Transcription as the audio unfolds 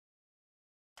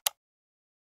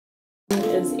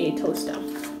as a toaster.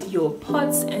 Your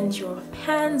pots and your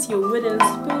pans, your wooden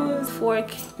spoons, fork,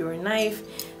 your knife,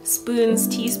 spoons,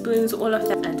 teaspoons, all of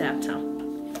that adapter.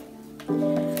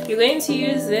 You're going to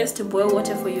use this to boil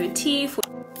water for your tea.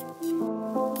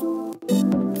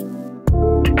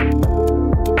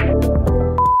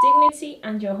 Dignity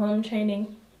and your home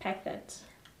training, pack that.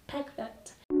 Pack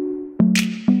that.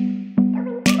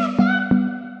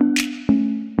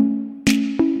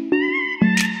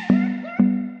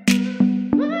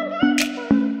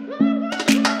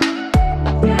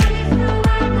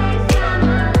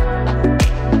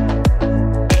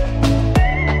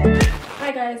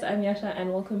 I'm Nyasha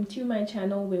and welcome to my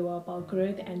channel where we're about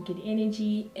growth and good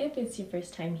energy. If it's your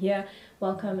first time here,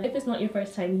 welcome. If it's not your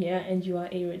first time here and you are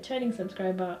a returning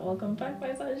subscriber, welcome back,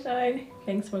 my sunshine.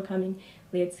 Thanks for coming.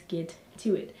 Let's get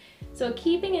to it. So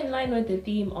keeping in line with the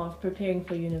theme of preparing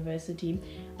for university,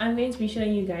 I'm going to be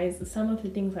showing you guys some of the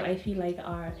things that I feel like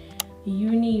are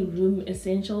uni room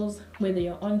essentials, whether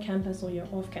you're on campus or you're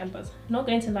off campus. I'm not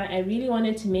going to lie, I really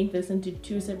wanted to make this into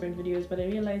two separate videos, but I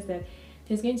realized that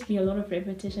there's going to be a lot of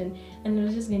repetition and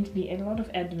there's just going to be a lot of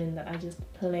admin that I just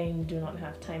plain do not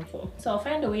have time for. So I'll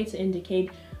find a way to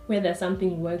indicate whether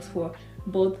something works for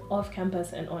both off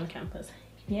campus and on campus.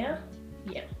 Yeah.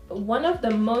 One of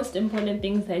the most important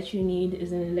things that you need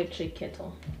is an electric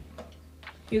kettle.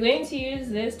 You're going to use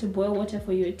this to boil water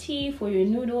for your tea, for your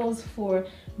noodles, for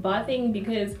bathing,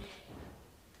 because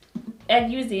at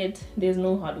UZ there's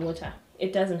no hot water.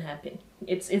 It doesn't happen.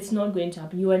 It's not going to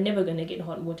happen. You are never going to get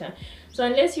hot water. So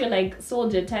unless you're like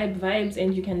soldier type vibes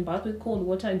and you can bath with cold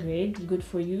water, great, good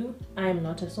for you. I am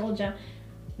not a soldier.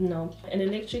 No, an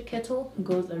electric kettle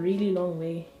goes a really long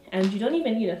way, and you don't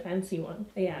even need a fancy one.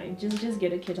 Yeah, just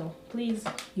get a kettle, please.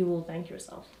 You will thank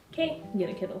yourself. Okay, get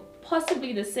a kettle.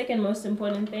 Possibly the second most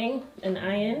important thing, an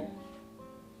iron.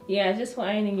 Yeah, just for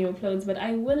ironing your clothes, but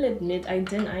I will admit I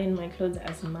didn't iron my clothes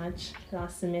as much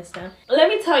last semester. Let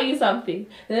me tell you something.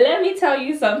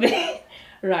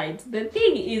 Right, the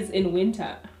thing is, in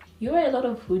winter you wear a lot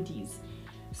of hoodies,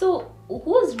 so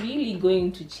who's really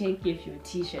going to check if your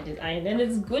t-shirt is ironed? And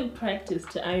it's good practice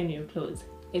to iron your clothes.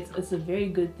 It's a very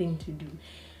good thing to do,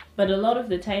 but a lot of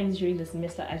the times during the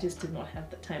semester I just did not have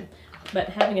the time. But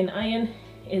having an iron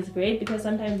is great, because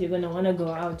sometimes you're going to want to go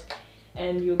out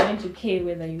and you're going to care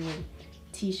whether your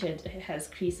t-shirt has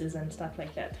creases and stuff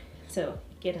like that. So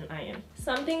get an iron.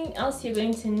 Something else you're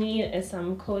going to need is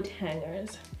some coat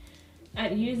hangers.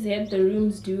 At UZ the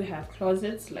rooms do have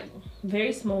closets, like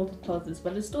very small closets,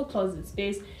 but it's still closet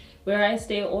space. Where I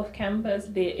stay off campus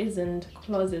there isn't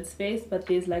closet space, but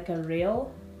there's like a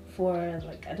rail for,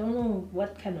 like, I don't know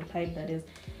what kind of pipe that is,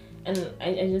 and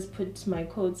I just put my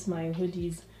coats, my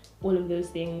hoodies, all of those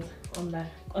things on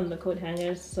the coat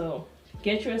hangers. So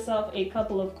get yourself a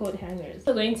couple of coat hangers.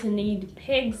 You're going to need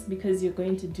pegs because you're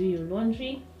going to do your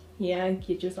laundry. Yeah,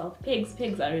 get yourself pegs.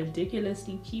 Pegs are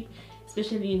ridiculously cheap,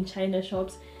 especially in China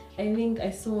shops. I think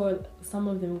I saw some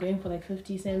of them going for like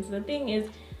 50 cents. The thing is,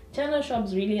 China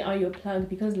shops really are your plug,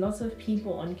 because lots of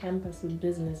people on campus with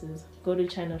businesses go to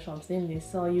China shops, then they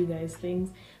sell you guys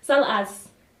things. Sell us,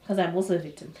 because I'm also a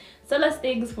victim. Sell us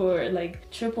things for like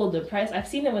triple the price. I've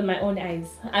seen it with my own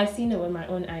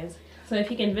eyes. So if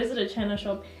you can visit a China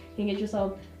shop, you can get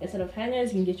yourself a set of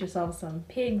hangers, you can get yourself some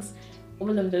pigs,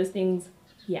 all of those things.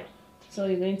 Yeah, so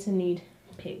you're going to need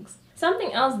pigs.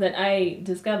 Something else that I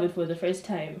discovered for the first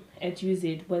time at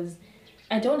UZ was,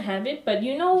 I don't have it, but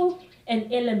you know,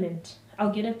 an element.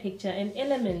 I'll get a picture. An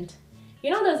element. You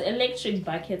know those electric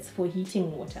buckets for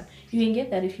heating water? You can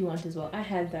get that if you want as well. I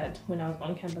had that when I was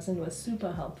on campus and it was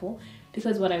super helpful,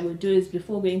 because what I would do is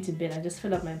before going to bed I just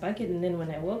fill up my bucket, and then when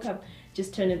I woke up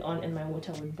just turn it on and my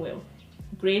water would boil.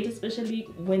 Great, especially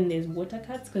when there's water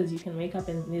cuts, because you can wake up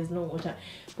and there's no water.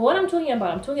 But what I'm talking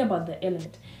about the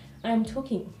element. I'm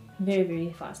talking very,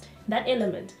 very fast. That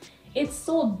element, it's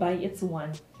sold by its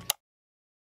one.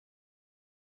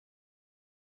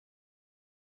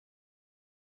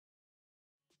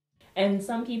 And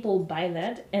some people buy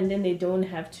that and then they don't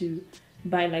have to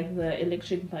buy like the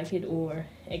electric bucket or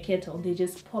a kettle. They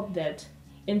just pop that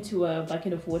into a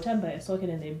bucket of water by a socket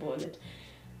and they boil it.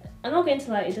 I'm not going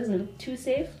to lie, it doesn't look too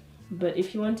safe, but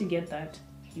if you want to get that,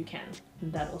 you can.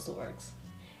 That also works.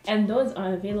 And those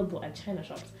are available at China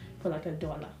shops for like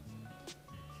 $1.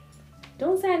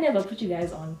 Don't say I never put you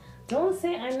guys on. Don't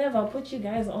say I never put you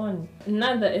guys on.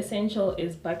 Another essential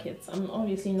is buckets. I'm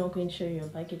obviously not going to show you a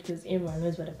bucket because everyone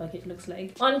knows what a bucket looks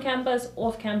like. On campus,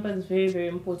 off campus, very, very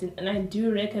important. And I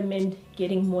do recommend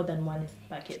getting more than one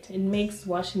bucket. It makes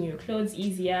washing your clothes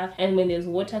easier. And when there's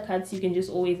water cuts, you can just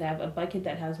always have a bucket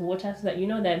that has water so that you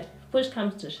know that push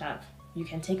comes to shove. you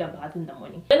can take a bath in the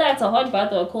morning. Whether it's a hot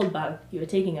bath or a cold bath, you're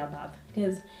taking a bath.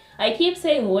 Because I keep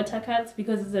saying water cuts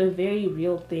because it's a very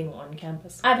real thing on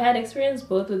campus. I've had experience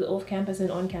both with off campus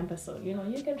and on campus, so you know,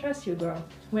 you can trust your girl.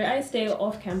 Where I stay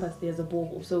off campus, there's a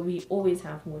borehole, so we always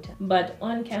have water. But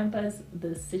on campus,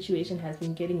 the situation has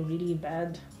been getting really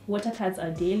bad. Water cuts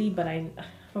are daily, but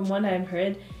from what I've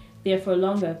heard, they're for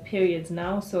longer periods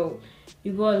now, so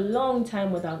you go a long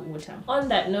time without water. On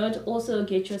that note, also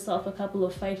get yourself a couple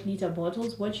of 5-liter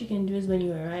bottles. What you can do is when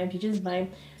you arrive, you just buy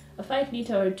a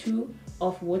 5-liter or 2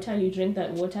 of water, you drink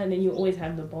that water, and then you always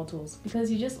have the bottles, because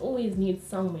you just always need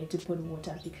somewhere to put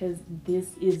water, because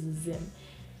this is Zim.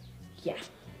 Yeah,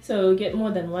 so get more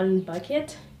than 1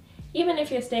 bucket. Even if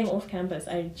you're staying off campus,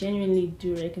 I genuinely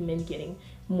do recommend getting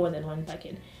more than 1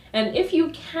 bucket. And if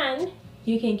you can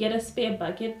get a spare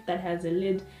bucket that has a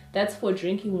lid. That's for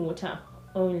drinking water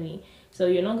only, so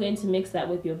you're not going to mix that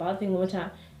with your bathing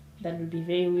water. That would be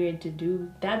very weird to do.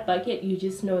 That bucket, you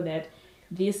just know that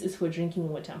this is for drinking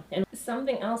water. And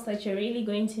something else that you're really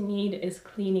going to need is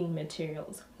cleaning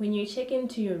materials. When you check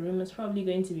into your room, it's probably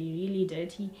going to be really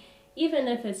dirty. Even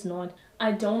if it's not,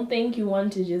 I don't think you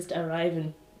want to just arrive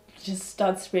and just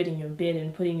start spreading your bed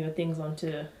and putting your things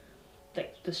onto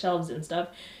like the shelves and stuff.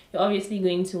 You're obviously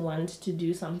going to want to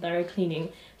do some thorough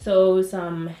cleaning. So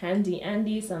some handy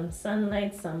andy, some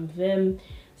sunlight, some Vim,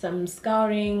 some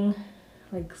scouring,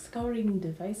 like scouring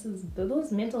devices,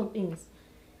 those metal things.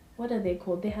 What are they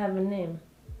called? They have a name.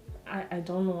 I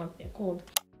don't know what they're called.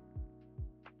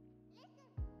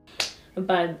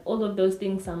 But all of those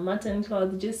things, some mutton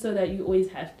cloth, just so that you always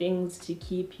have things to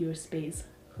keep your space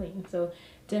clean. So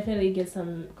definitely get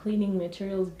some cleaning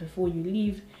materials before you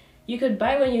leave. You could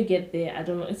buy when you get there, I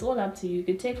don't know, it's all up to you. You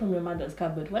could take from your mother's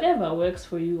cupboard, whatever works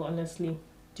for you, honestly,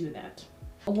 do that.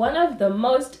 One of the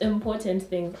most important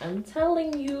things, I'm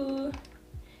telling you,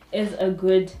 is a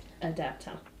good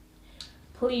adapter.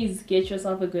 Please get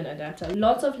yourself a good adapter.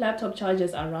 Lots of laptop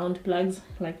chargers are round plugs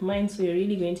like mine, so you're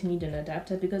really going to need an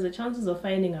adapter, because the chances of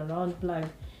finding a round plug,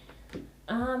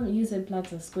 usually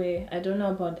plugs are square. I don't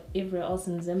know about everywhere else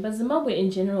in Zimbabwe, but Zimbabwe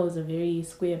in general is a very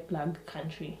square plug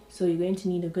country, so you're going to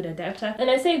need a good adapter. And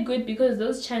I say good because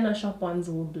those China shop ones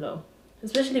will blow,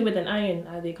 especially with an iron.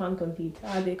 They can't compete.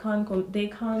 They can't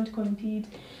compete.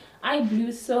 I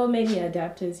blew so many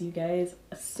adapters, you guys,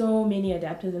 so many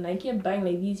adapters, and I kept buying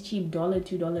like these cheap $1,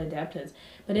 $2 adapters,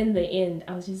 but in the end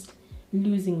I was just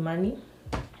losing money.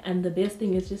 And the best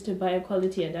thing is just to buy a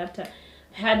quality adapter.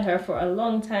 Had her for a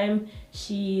long time.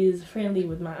 She's friendly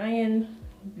with my iron,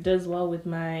 does well with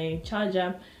my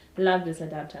charger. Love this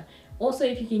adapter. Also,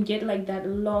 if you can get like that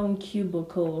long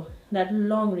cubicle, that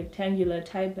long rectangular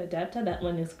type adapter, that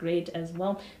one is great as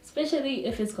well, especially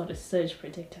if it's got a surge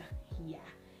protector. Yeah,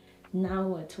 now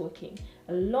we're talking.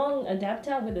 A long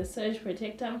adapter with a surge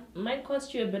protector might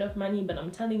cost you a bit of money, but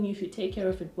I'm telling you, if you take care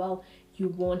of it well, you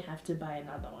won't have to buy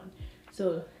another one.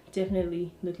 So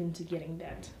definitely look into getting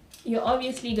that. You're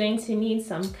obviously going to need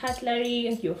some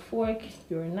cutlery, your fork,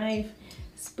 your knife,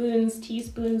 spoons,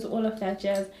 teaspoons, all of that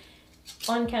jazz.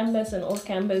 On campus and off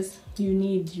campus, you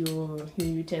need your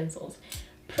utensils.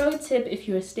 Pro tip, if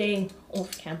you're staying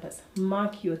off campus,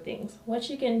 mark your things.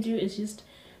 What you can do is just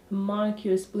mark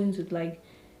your spoons with like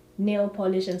nail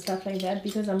polish and stuff like that,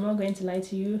 because I'm not going to lie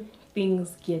to you,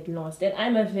 things get lost. And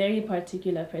I'm a very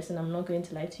particular person, I'm not going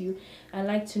to lie to you. I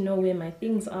like to know where my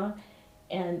things are.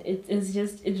 And it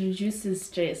reduces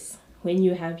stress when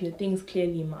you have your things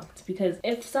clearly marked. Because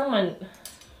if someone,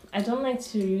 I don't like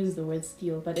to use the word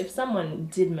steal, but if someone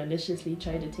did maliciously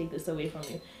try to take this away from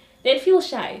you, they'd feel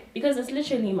shy because it's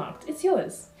literally marked. It's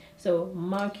yours. So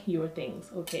mark your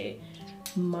things, okay?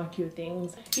 Mark your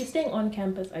things. If you're staying on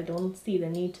campus, I don't see the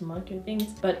need to mark your things,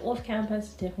 but off campus,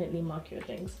 definitely mark your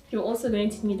things. You're also going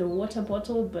to need a water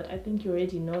bottle, but I think you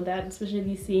already know that,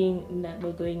 especially seeing that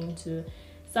we're going into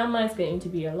summer. It's going to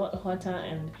be a lot hotter,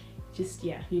 and just,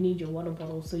 yeah, you need your water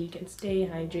bottle so you can stay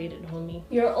hydrated, homie.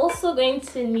 You're also going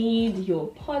to need your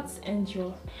pots and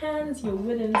your pans, your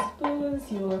wooden spoons,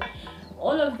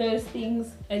 all of those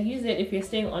things. And use it if you're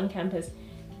staying on campus.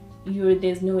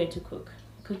 There's nowhere to cook.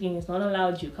 Cooking is not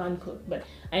allowed, you can't cook. But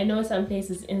I know some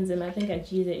places in Zim, I think at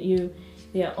GZU,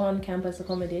 they are on campus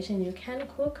accommodation, you can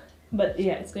cook. But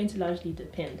yeah, it's going to largely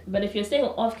depend. But if you're staying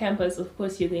off campus, of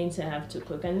course you're going to have to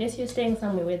cook, unless you're staying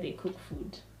somewhere where they cook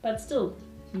food. But still,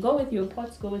 go with your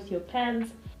pots, go with your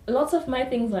pans. Lots of my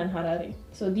things are in Harare,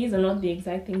 so these are not the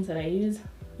exact things that I use.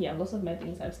 Yeah, lots of my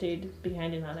things I've stayed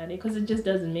behind in Harare because it just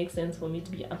doesn't make sense for me to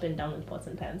be up and down with pots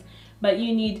and pans. But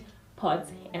you need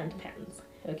pots and pans,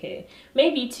 okay?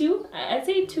 Maybe 2. I'd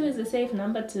say 2 is a safe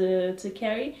number to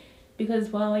carry, because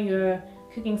while you're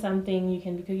cooking something, you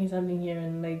can be cooking something here,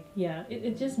 and like, yeah,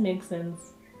 it just makes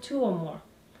sense. 2 or more.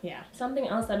 Yeah. Something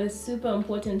else that is super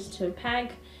important to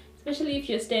pack, especially if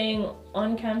you're staying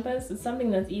on campus, it's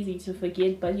something that's easy to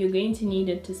forget, but you're going to need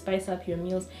it to spice up your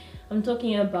meals. I'm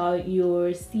talking about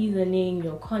your seasoning,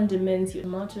 your condiments, your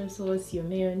tomato sauce, your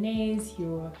mayonnaise,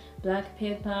 your black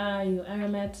pepper, your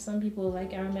aromat. Some people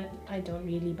like aromat, I don't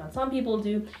really, but some people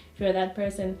do. If you're that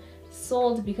person,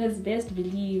 salt, because best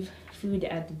believe food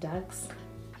at Ducks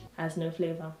has no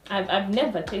flavor. I've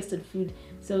never tasted food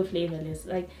so flavorless.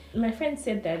 Like, my friend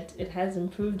said that it has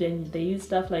improved and they use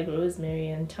stuff like rosemary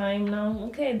and thyme now.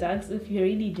 Okay, Ducks, if you're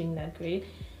really doing that, great.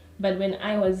 But when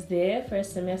I was there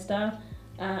first semester,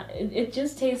 it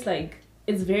just tastes like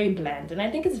it's very bland, and I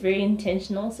think it's very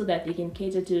intentional so that they can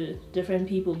cater to different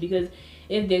people, because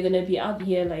if they're gonna be out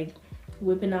here like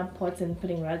whipping up pots and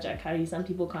putting raja curry, some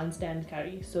people can't stand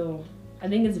curry. So I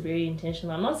think it's very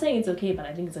intentional. I'm not saying it's okay, but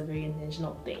I think it's a very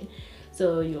intentional thing.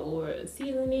 So your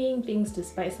seasoning, things to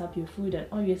spice up your food, and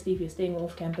obviously if you're staying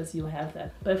off campus, you'll have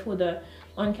that. But for the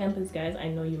on-campus guys, I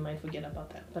know you might forget about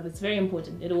that, but it's very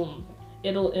important.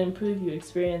 It'll improve your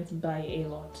experience by a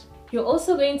lot. You're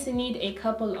also going to need a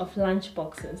couple of lunch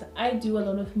boxes. I do a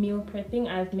lot of meal prepping.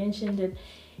 I've mentioned it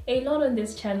a lot on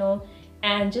this channel,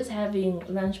 and just having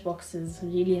lunch boxes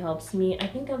really helps me. I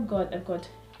think I've got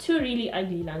 2 really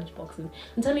ugly lunch boxes.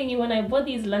 I'm telling you, when I bought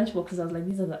these lunch boxes, I was like,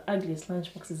 these are the ugliest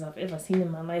lunch boxes I've ever seen in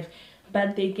my life,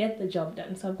 but they get the job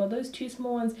done. So I've got those 2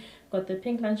 small ones. I've got the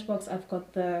pink lunch box, I've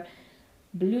got the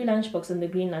blue lunchbox and the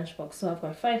green lunchbox. So I've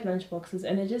got 5 lunch boxes,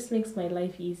 and it just makes my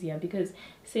life easier, because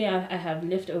say I have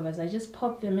leftovers, I just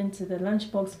pop them into the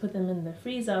lunchbox, put them in the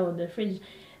freezer or the fridge,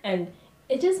 and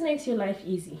it just makes your life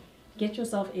easy. Get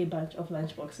yourself a bunch of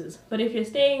lunch boxes. But if you're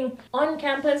staying on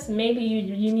campus, maybe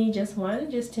you need just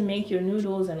one, just to make your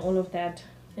noodles and all of that,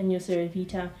 and your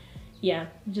Cerevita. Yeah,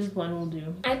 just one will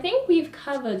do. I think we've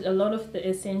covered a lot of the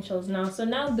essentials now. So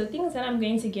now the things that I'm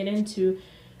going to get into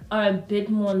are a bit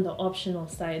more on the optional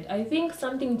side. I think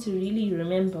something to really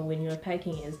remember when you're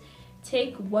packing is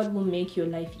take what will make your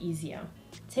life easier.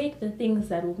 Take the things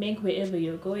that will make wherever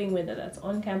you're going, whether that's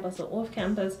on campus or off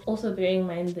campus, also bearing in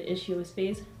mind the issue of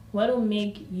space, what will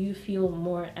make you feel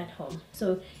more at home.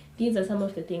 So these are some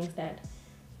of the things that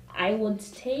I would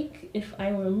take if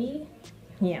I were me.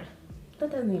 Yeah,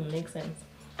 that doesn't even make sense.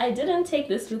 I didn't take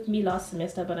this with me last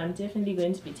semester, but I'm definitely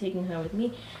going to be taking her with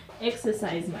me.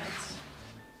 Exercise mats.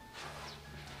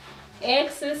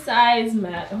 Exercise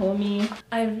mat, homie.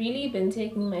 I've really been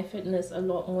taking my fitness a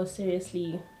lot more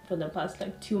seriously for the past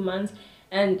like 2 months,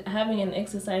 and having an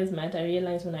exercise mat, I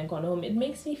realized when I got home, it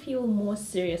makes me feel more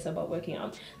serious about working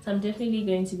out. So I'm definitely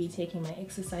going to be taking my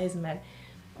exercise mat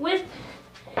with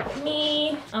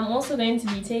me. I'm also going to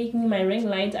be taking my ring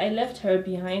light. I left her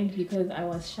behind because I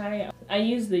was shy. I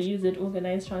used the use it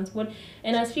organized transport,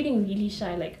 and I was feeling really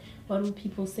shy, like, what will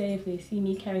people say if they see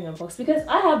me carrying a box? Because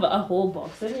I have a whole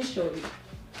box. Let me show you.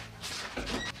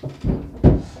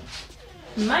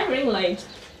 My ring light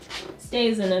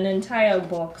stays in an entire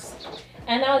box.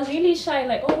 And I was really shy,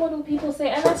 like, oh, what will people say?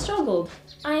 And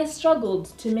I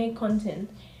struggled to make content.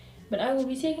 But I will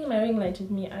be taking my ring light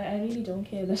with me. I really don't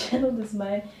care. The channel is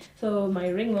mine. So my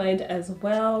ring light as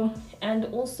well. And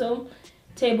also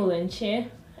table and chair.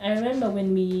 I remember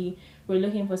when we were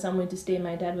looking for somewhere to stay,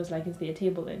 my dad was like, is there a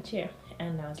table and chair?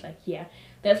 And I was like, yeah.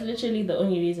 That's literally the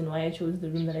only reason why I chose the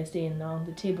room that I stay in now,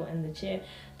 the table and the chair.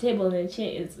 Table and the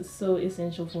chair is so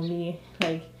essential for me.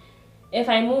 Like, if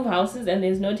I move houses and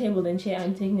there's no table and chair,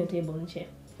 I'm taking a table and chair.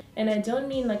 And I don't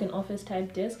mean like an office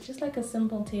type desk, just like a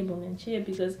simple table and chair,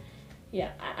 because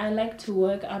yeah, I like to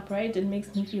work upright. It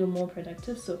makes me feel more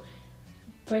productive. So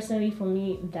personally, for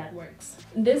me, that works.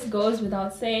 This goes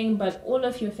without saying, but all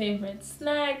of your favorite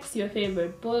snacks, your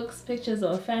favorite books, pictures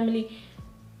of family,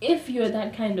 if you're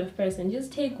that kind of person,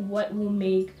 just take what will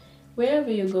make wherever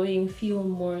you're going feel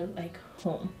more like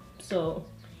home. So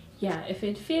yeah, if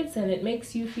it fits and it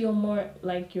makes you feel more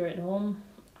like you're at home,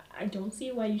 I don't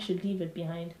see why you should leave it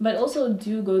behind. But also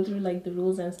do go through like the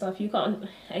rules and stuff. You can't,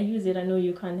 I use it, I know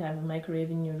you can't have a microwave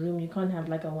in your room, you can't have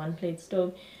like a 1-plate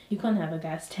stove, you can't have a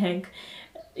gas tank.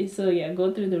 So yeah,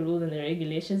 go through the rules and the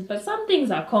regulations. But some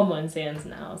things are common sense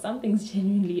now. Some things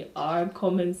genuinely are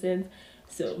common sense.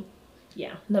 So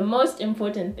yeah, the most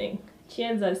important thing,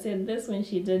 Chiadza said this when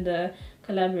she did a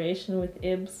collaboration with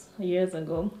Ibs years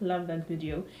ago. Love that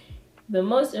video. The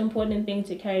most important thing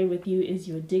to carry with you is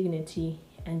your dignity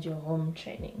and your home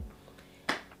training.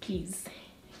 Please,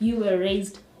 you were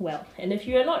raised well, and if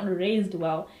you're not raised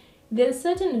well, there's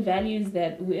certain values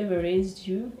that whoever raised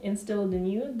you instilled in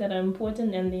you that are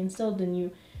important, and they instilled in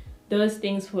you those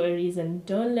things for a reason.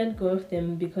 Don't let go of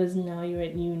them because now you're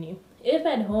at uni. If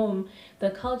at home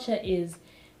the culture is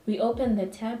we open the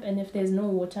tap and if there's no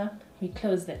water, we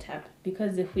close the tap,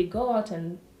 because if we go out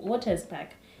and water's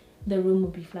back, the room will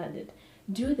be flooded.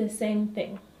 Do the same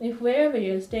thing. If wherever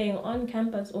you're staying, on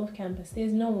campus, off campus,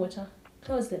 there's no water,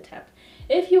 close the tap.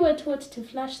 If you were taught to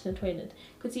flush the toilet,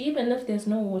 because even if there's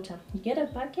no water, you get a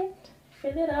bucket,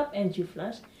 fill it up and you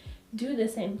flush. Do the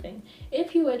same thing.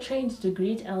 If you were trained to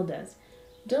greet elders,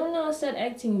 don't now start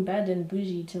acting bad and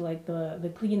bougie to like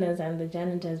the cleaners and the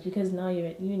janitors because now you're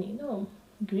at uni. No,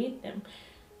 greet them.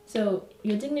 So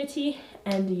your dignity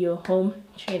and your home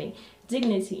training.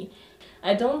 Dignity.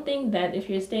 I don't think that if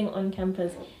you're staying on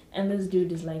campus and this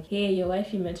dude is like, hey, your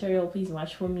wifey material, please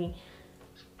watch for me.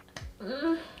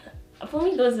 For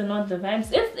me, those are not the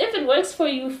vibes. If it works for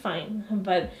you, fine.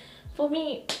 But for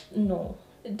me, no.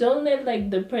 Don't let like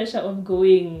the pressure of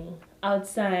going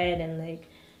outside and like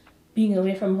being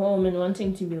away from home and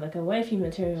wanting to be like a wifey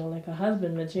material, like a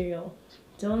husband material.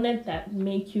 Don't let that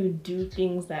make you do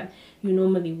things that you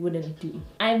normally wouldn't do.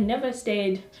 I've never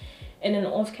stayed in an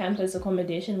off-campus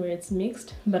accommodation where it's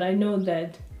mixed, but I know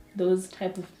that those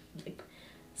type of like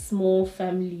small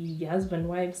family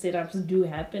husband-wife setups do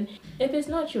happen. If it's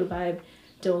not your vibe,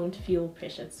 don't feel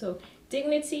pressured. So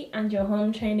dignity and your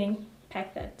home training,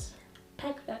 pack that.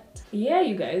 Pack that. Yeah,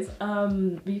 you guys,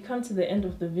 we've come to the end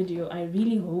of the video. I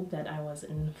really hope that I was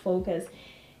in focus.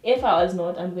 If I was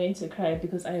not, I'm going to cry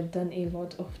because I have done a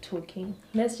lot of talking.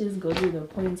 Let's just go through the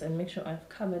points and make sure I've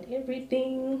covered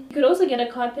everything. You could also get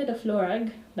a carpet, a floor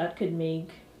rug. That could make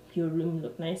your room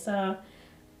look nicer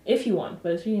if you want,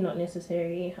 but it's really not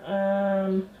necessary.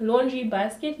 Laundry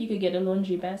basket. You could get a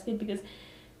laundry basket because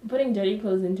putting dirty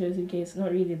clothes into a suitcase is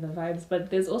not really the vibes,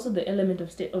 but there's also the element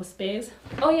of space.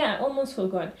 Oh yeah, I almost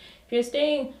forgot. If you're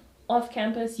staying off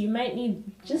campus, you might need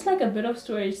just like a bit of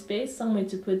storage space, somewhere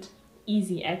to put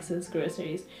easy access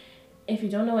groceries. If you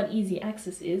don't know what easy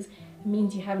access is, it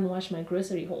means you haven't watched my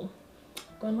grocery haul.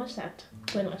 Go and watch that.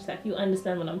 Go and watch that. You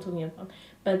understand what I'm talking about.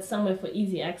 But somewhere for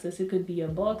easy access. It could be a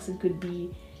box, it could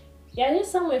be, yeah,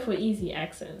 just somewhere for easy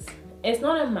access. It's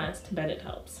not a must, but it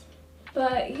helps.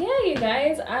 But yeah, you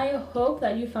guys, I hope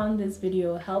that you found this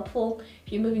video helpful.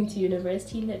 If you're moving to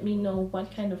university, let me know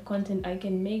what kind of content I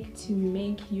can make to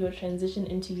make your transition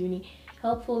into uni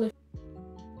helpful.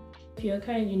 If you're a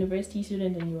current university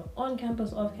student and you're on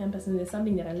campus, off campus, and there's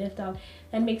something that I left out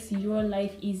that makes your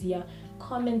life easier,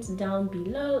 comment down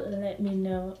below, let me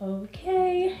know.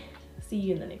 Okay, see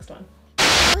you in the next one.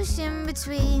 Ocean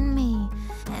between me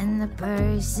and the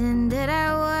person that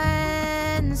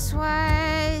I once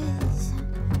was.